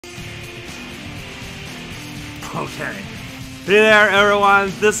Okay. Hey there,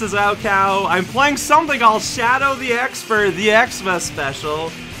 everyone. This is Cow. I'm playing something called Shadow the Expert, the Xmas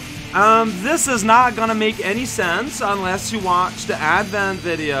Special. This is not gonna make any sense unless you watch the Advent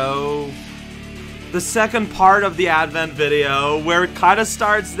video. The second part of the Advent video, where it kind of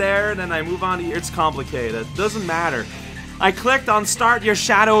starts there, and then I move on to here. It's complicated. Doesn't matter. I clicked on Start Your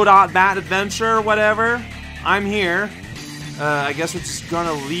Shadow.bat Adventure or whatever. I'm here. I guess we're just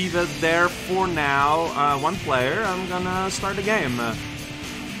gonna leave it there for now. One player. I'm gonna start the game.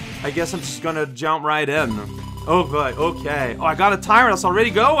 I guess I'm just gonna jump right in. Oh boy, okay. Oh, I got a timer that's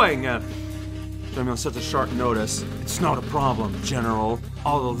already going! I'm on such a short notice. It's not a problem, General.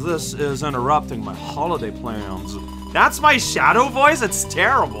 Although this is interrupting my holiday plans. That's my shadow voice? It's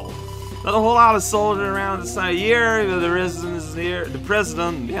terrible. Not a whole lot of soldiers around this time of year. The resident is here. The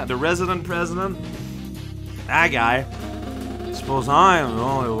president. Yeah, the resident president. That guy. Suppose I am the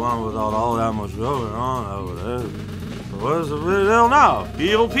only one without all that much going on over there. What is the big deal now?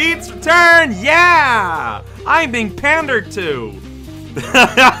 Evil Pete's return! Yeah! I'm being pandered to!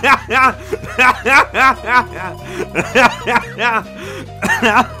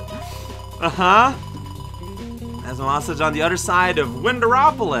 Uh-huh. There's a hostage on the other side of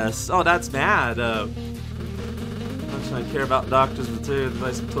Winteropolis. Oh, that's bad. How much I care about doctors with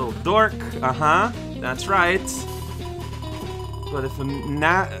advice a total dork. Uh-huh. That's right. But if a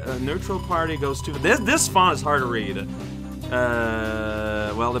neutral party goes too... This font is hard to read.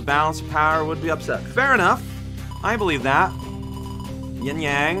 Well, the balance of power would be upset. Fair enough. I believe that. Yin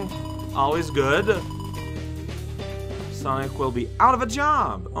Yang. Always good. Sonic will be out of a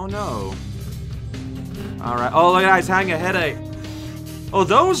job. Oh, no. Alright. Oh, look at that. He's having a headache. Oh,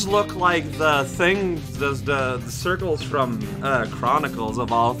 those look like the things... The circles from Chronicles,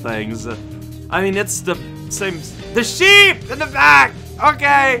 of all things. I mean, it's the same... The sheep in the back!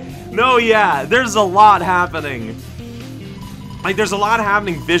 Okay! No, yeah, there's a lot happening. Like, there's a lot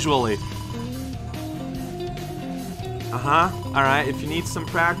happening visually. Uh-huh. Alright, if you need some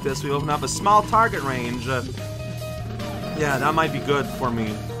practice, we open up a small target range. Yeah, that might be good for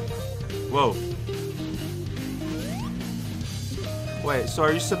me. Whoa. Wait, so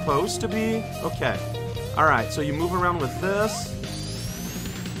are you supposed to be? Okay. Alright, so you move around with this.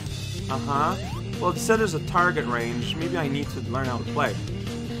 Uh-huh. Well, it said there's a target range. Maybe I need to learn how to play.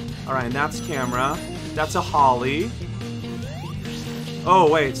 Alright, and that's camera. That's a holly. Oh,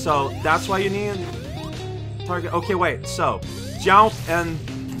 wait, so that's why you need target. Okay, wait, so jump and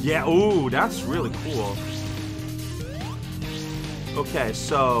yeah, ooh, that's really cool. Okay,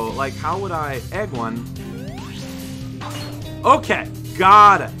 so like how would I egg one? Okay,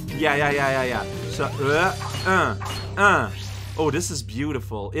 got it. Yeah. So oh, this is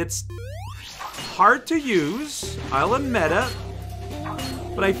beautiful. It's hard to use, I'll admit it,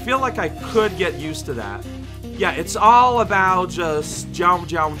 but I feel like I could get used to that. Yeah, it's all about just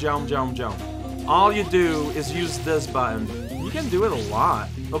jump. All you do is use this button. You can do it a lot.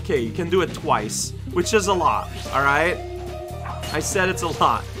 Okay, you can do it twice, which is a lot, alright? I said it's a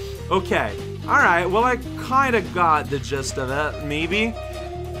lot. Okay, alright, well I kinda got the gist of it, maybe.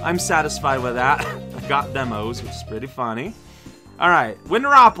 I'm satisfied with that. I got demos, which is pretty funny. Alright,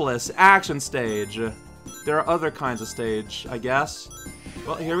 Winteropolis, action stage. There are other kinds of stage, I guess.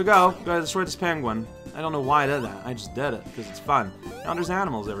 Well, here we go. Gotta destroy this penguin. I don't know why I did that. I just did it, because it's fun. Now there's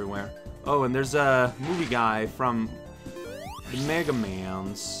animals everywhere. Oh, and there's a movie guy from the Mega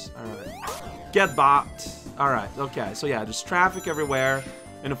Mans. Alright. Get bopped. Alright, okay. So yeah, there's traffic everywhere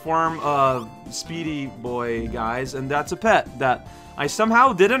in the form of Speedy Boy guys, and that's a pet that I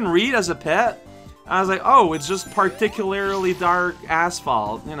somehow didn't read as a pet. I was like, oh, it's just particularly dark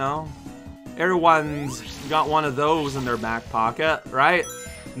asphalt, you know? Everyone's got one of those in their back pocket, right?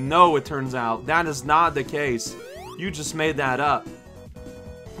 No, it turns out that is not the case. You just made that up.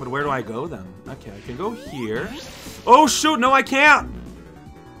 But where do I go then? Okay, I can go here. Oh shoot, no I can't!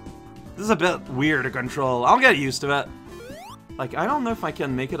 This is a bit weird to control. I'll get used to it. Like, I don't know if I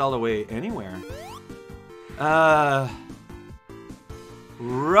can make it all the way anywhere.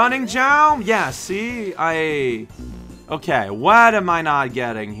 Running jump? Yeah, see? Okay, what am I not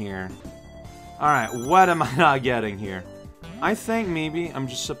getting here? Alright, what am I not getting here? I think maybe I'm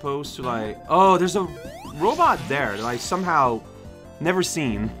just supposed to like... Oh, there's a robot there that I somehow never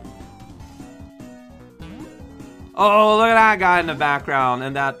seen. Oh, look at that guy in the background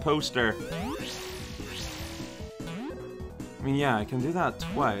and that poster. I mean, yeah, I can do that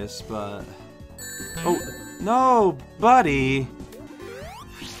twice, but... Oh, no, buddy!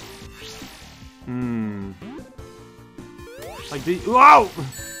 Like the... Whoa!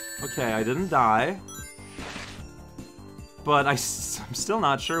 Okay, I didn't die. But I'm still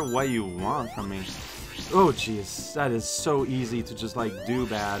not sure what you want from me. Oh, jeez. That is so easy to just, like, do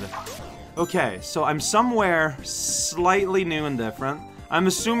bad. Okay, so I'm somewhere slightly new and different. I'm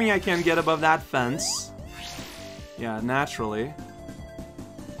assuming I can get above that fence. Yeah, naturally.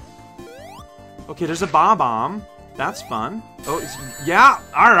 Okay, there's a bomb. That's fun. Oh, yeah,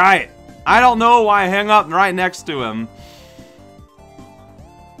 alright. I don't know why I hung up right next to him.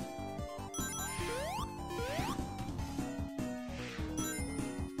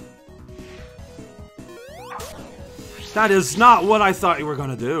 That is not what I thought you were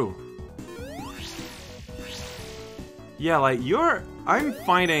gonna do. Yeah, like, I'm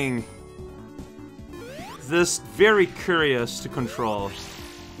finding this very curious to control.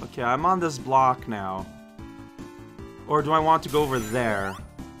 Okay, I'm on this block now. Or do I want to go over there?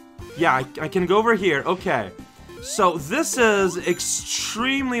 Yeah, I can go over here. Okay. So, this is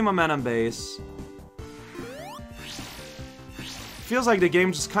extremely momentum-based. Feels like the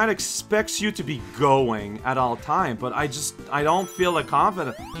game just kind of expects you to be going at all time, but I don't feel like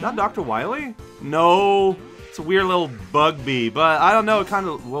confident. Is that Dr. Wily? No. It's a weird little bug bee, but I don't know, it kind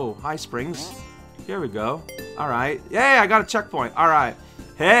of... Whoa, high springs. Here we go. Alright. Yay, I got a checkpoint. Alright.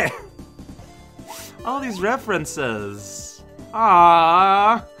 Hey! All these references.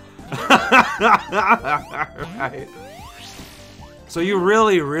 Ah. Alright. So you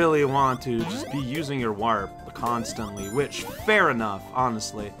really want to just be using your warp constantly, which, fair enough,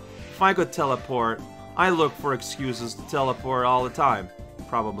 honestly. If I could teleport, I look for excuses to teleport all the time.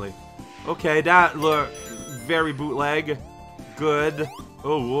 Probably. Okay, that looked very bootleg. Good.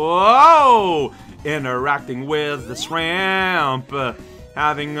 Oh, whoa! Interacting with the ramp.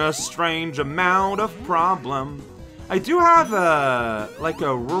 Having a strange amount of problem. I do have like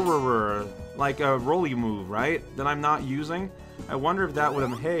a rolly move, right? That I'm not using. I wonder if that would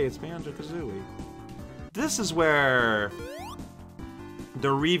have... Hey, it's Banjo-Kazooie. This is where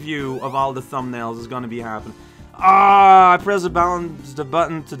the review of all the thumbnails is going to be happening. Ah, I pressed the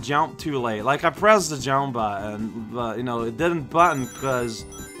button to jump too late. Like, I pressed the jump button, but, you know, it didn't button because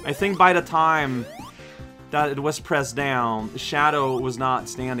I think by the time that it was pressed down, Shadow was not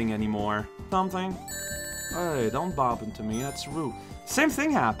standing anymore. Something? Hey, don't bop into me, that's rude. Same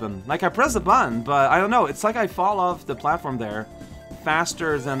thing happened. Like, I pressed the button, but I don't know, it's like I fall off the platform there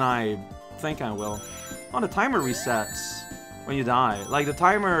faster than I think I will. Oh, the timer resets when you die. Like, the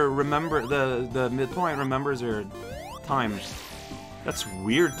timer the midpoint remembers your time. That's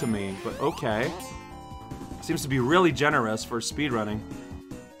weird to me, but okay. Seems to be really generous for speedrunning.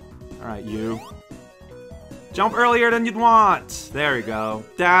 Alright, you. Jump earlier than you'd want! There you go.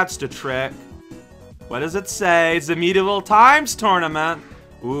 That's the trick. What does it say? It's the Medieval Times Tournament!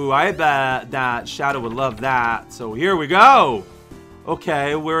 Ooh, I bet that Shadow would love that. So here we go!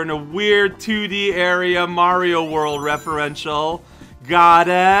 Okay, we're in a weird 2D area, Mario World referential. Got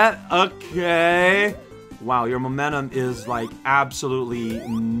it. Okay. Wow, your momentum is like absolutely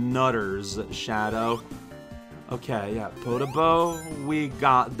nutters, Shadow. Okay, yeah, Podobo. We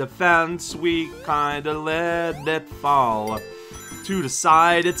got defense. We kinda let it fall. To the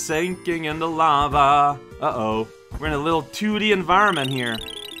side, it's sinking in the lava. Uh-oh. We're in a little 2D environment here.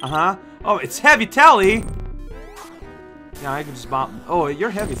 Uh-huh. Oh, it's Heavy Telly! Yeah, I can just bop. Oh, you're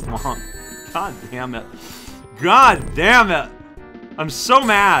Heavy Thwomp. God damn it. God damn it! I'm so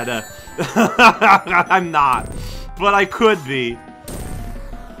mad. I'm not. But I could be.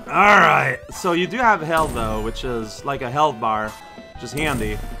 Alright. So you do have health, though, which is like a health bar. Which is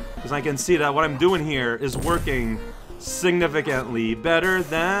handy. Because I can see that what I'm doing here is working significantly better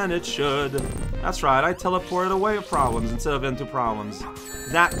than it should. That's right, I teleported away problems instead of into problems.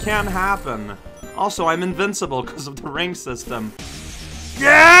 That can happen. Also, I'm invincible because of the ring system.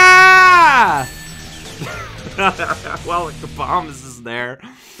 Yeah! Well, the bomb is there.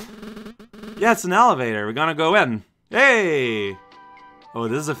 Yeah, it's an elevator. We're gonna go in. Hey! Oh,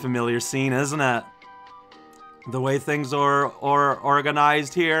 this is a familiar scene, isn't it? The way things are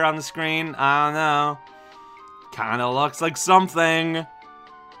organized here on the screen. I don't know. Kinda looks like something.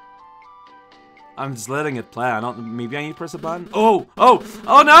 I'm just letting it play. Maybe I need to press a button? Oh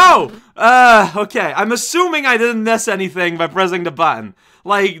no! Okay. I'm assuming I didn't miss anything by pressing the button.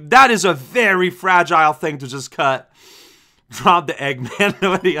 Like, that is a very fragile thing to just cut. Drop the Eggman.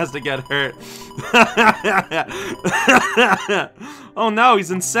 Nobody has to get hurt. Oh no,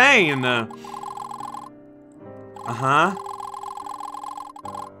 he's insane. Uh-huh.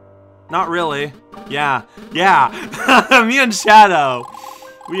 Not really. Yeah. Me and Shadow.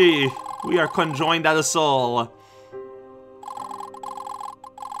 We are conjoined at a soul.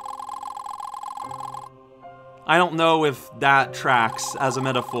 I don't know if that tracks as a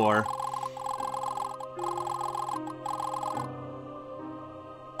metaphor.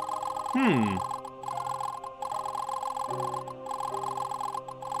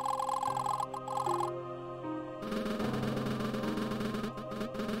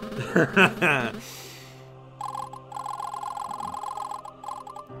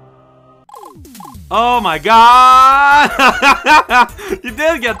 Oh my god! You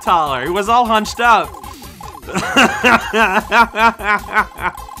did get taller. He was all hunched up.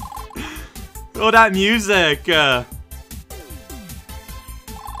 Oh, that music.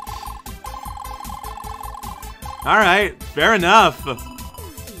 Alright, fair enough.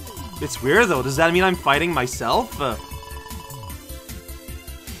 It's weird though. Does that mean I'm fighting myself?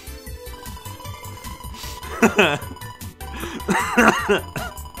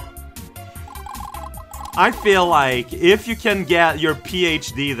 I feel like if you can get your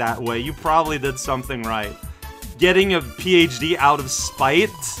PhD that way, you probably did something right. Getting a PhD out of spite,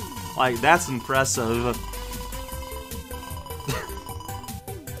 like, that's impressive.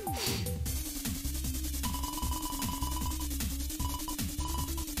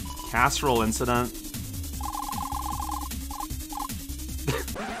 Casserole incident.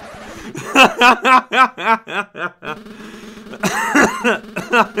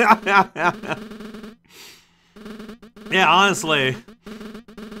 Yeah, honestly.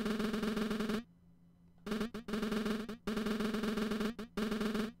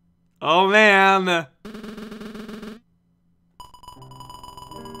 Oh man.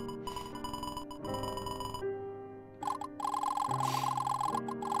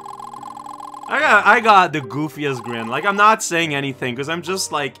 I got the goofiest grin. Like, I'm not saying anything because I'm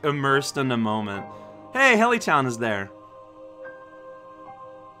just like immersed in the moment. Hey, Hellytown is there.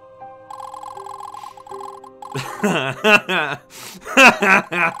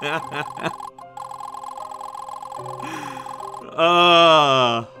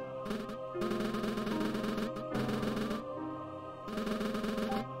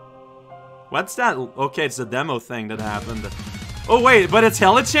 What's that? Okay, it's the demo thing that happened. Oh wait, but it's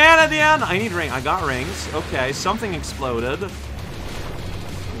Hellichan at the end? I need ring. I got rings. Okay, something exploded.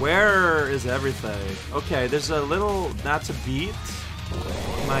 Where is everything? Okay, there's a little... That's a beat.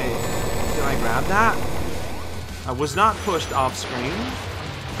 Can I grab that? I was not pushed off screen.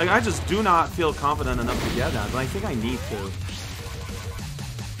 Like, I just do not feel confident enough to get that, but I think I need to.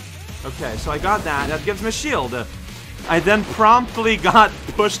 Okay, so I got that. That gives me a shield. I then promptly got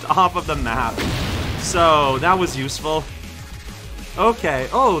pushed off of the map. So, that was useful. Okay.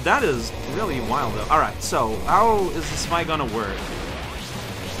 Oh, that is really wild, though. Alright, so, how is this fight gonna work?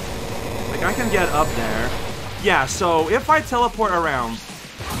 Like, I can get up there. Yeah, so, if I teleport around,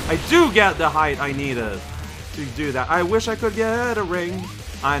 I do get the height I needed to do that. I wish I could get a ring.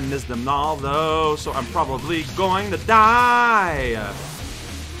 I missed them all, though, so I'm probably going to die.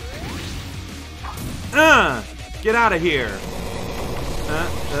 Get out of here.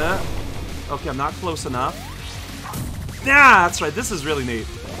 Okay, I'm not close enough. Yeah, that's right. This is really neat.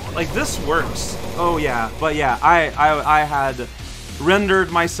 Like, this works. Oh, yeah. But, yeah, I had rendered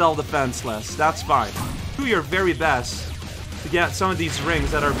myself defenseless. That's fine. Do your very best to get some of these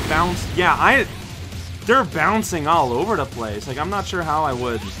rings that are bounced. Yeah, they're bouncing all over the place. Like, I'm not sure how I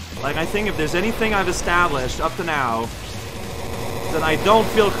would. Like, I think if there's anything I've established up to now, then I don't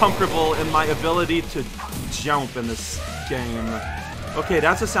feel comfortable in my ability to jump in this game. Okay,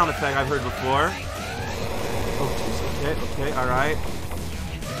 that's a sound effect I've heard before. Oh, jeez. Okay, alright.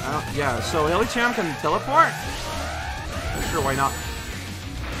 Yeah, so Hellichan can teleport? Sure, why not?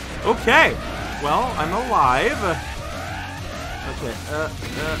 Okay. Well, I'm alive. Okay,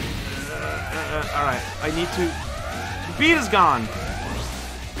 alright. I need to... The beat is gone.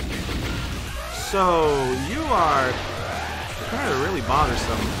 So, you are kind of really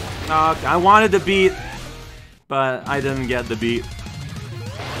bothersome. Okay, I wanted the beat, but I didn't get the beat.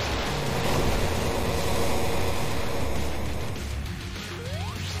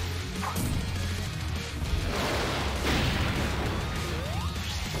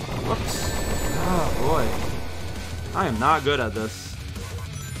 Whoops. Oh, boy. I am not good at this.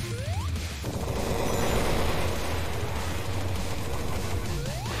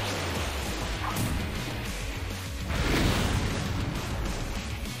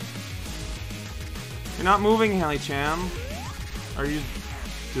 You're not moving, Hellichan. Are you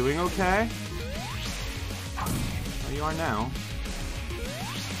doing okay? Well, you are now.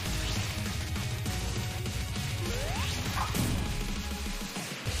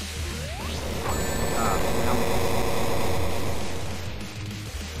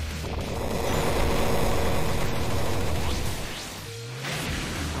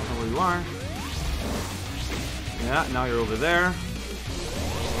 You are. Yeah, now you're over there.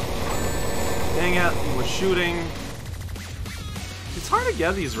 Dang it, he was shooting. It's hard to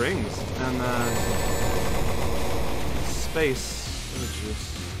get these rings, and space. Oh, jeez.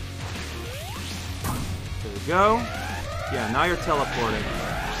 There we go. Yeah, now you're teleporting,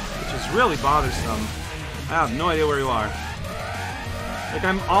 which is really bothersome. I have no idea where you are. Like,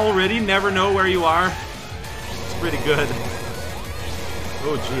 I'm already never know where you are. It's pretty good.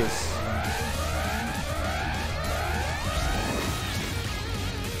 Oh, jeez.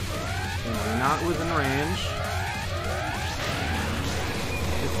 Yeah, not within range.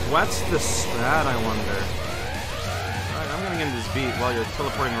 What's the strat, I wonder? Alright, I'm gonna get this beat while you're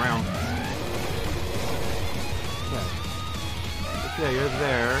teleporting around. Okay. Okay, you're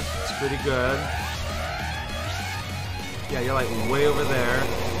there. It's pretty good. Yeah, you're like way over there.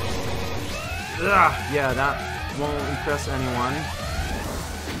 Ugh, yeah, that won't impress anyone.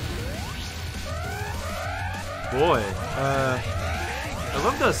 Boy, I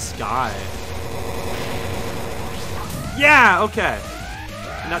love the sky. Yeah, okay.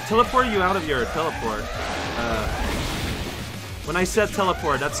 Now teleport you out of your teleport. When I said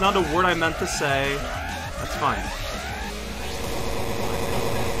teleport, that's not a word I meant to say. That's fine.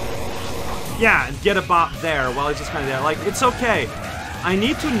 Yeah, and get a bop there while he's just kind of there. Like, it's okay. I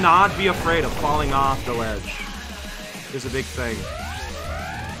need to not be afraid of falling off the ledge. Is a big thing.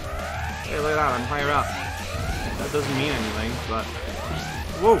 Hey, look at that, I'm higher up. That doesn't mean anything, but...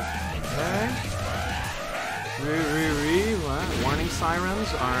 Whoa! Okay. What? Warning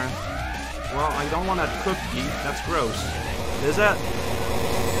sirens are... Well, I don't want that cookie. That's gross. Is it?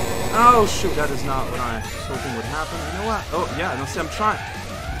 Oh, shoot, that is not what I was hoping would happen. You know what? Oh, yeah, no, see, I'm trying...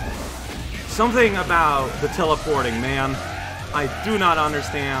 Something about the teleporting, man. I do not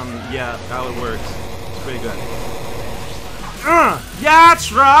understand yet how it works. It's pretty good. Yeah,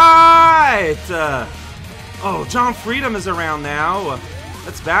 that's right! Oh, John Freedom is around now.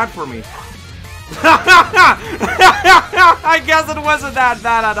 That's bad for me. I guess it wasn't that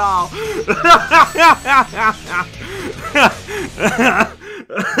bad at all.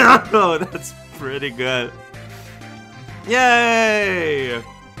 Oh, that's pretty good. Yay!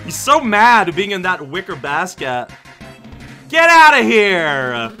 He's so mad being in that wicker basket. Get out of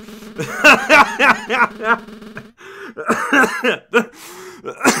here!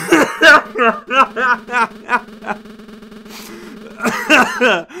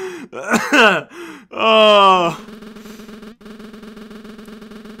 Oh.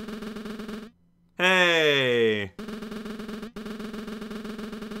 Hey.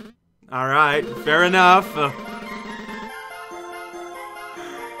 All right, fair enough.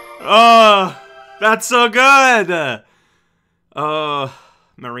 Oh, that's so good. Oh,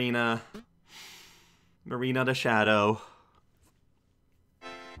 Marina. Marina the Shadow.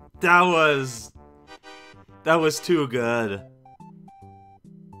 That was too good.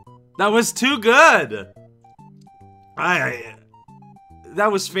 That was too good.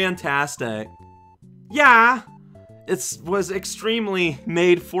 That was fantastic. Yeah, it was extremely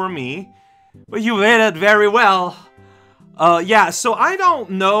made for me, but you made it very well. Yeah, so I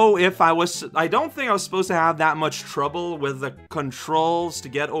don't know if I don't think I was supposed to have that much trouble with the controls to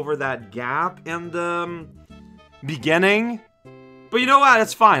get over that gap in the beginning. But you know what?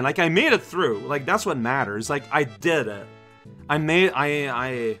 It's fine. Like, I made it through. Like, that's what matters. Like, I did it. I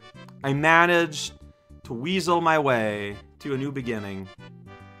managed to weasel my way to a new beginning.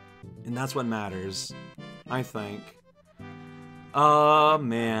 And that's what matters, I think. Oh,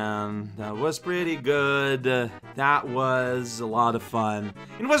 man. That was pretty good. That was a lot of fun.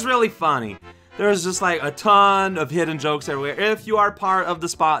 It was really funny. There was just, like, a ton of hidden jokes everywhere. If you are part of the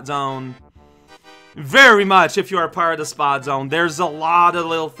Spot Zone... Very much, if you are part of the Spot Zone, there's a lot of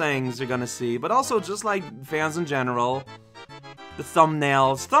little things you're gonna see, but also just like fans in general. The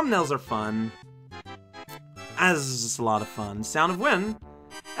thumbnails. Thumbnails are fun. As just a lot of fun. Sound of Wind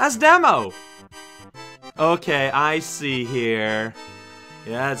as demo. Okay, I see here.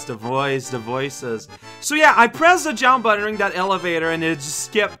 Yeah, it's the voices. So yeah, I pressed the jump button during that elevator and it just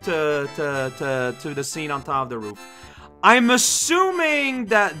skipped to the scene on top of the roof. I'm assuming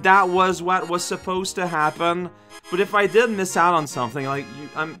that that was what was supposed to happen, but if I did miss out on something, like,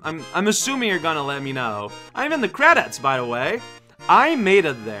 I'm assuming you're gonna let me know. I'm in the credits, by the way. I made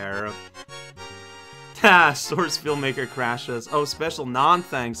it there. Ha, Source Filmmaker crashes. Oh, special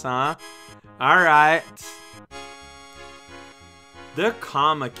non-thanks, huh? Alright. The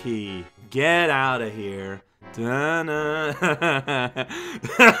Comma Key. Get out of here. What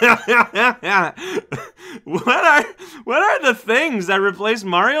are the things that replace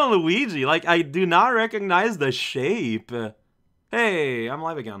Mario and Luigi? Like, I do not recognize the shape. Hey, I'm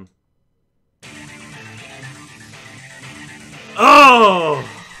live again. Oh!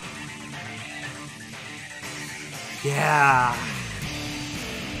 Yeah.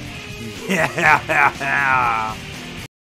 Yeah.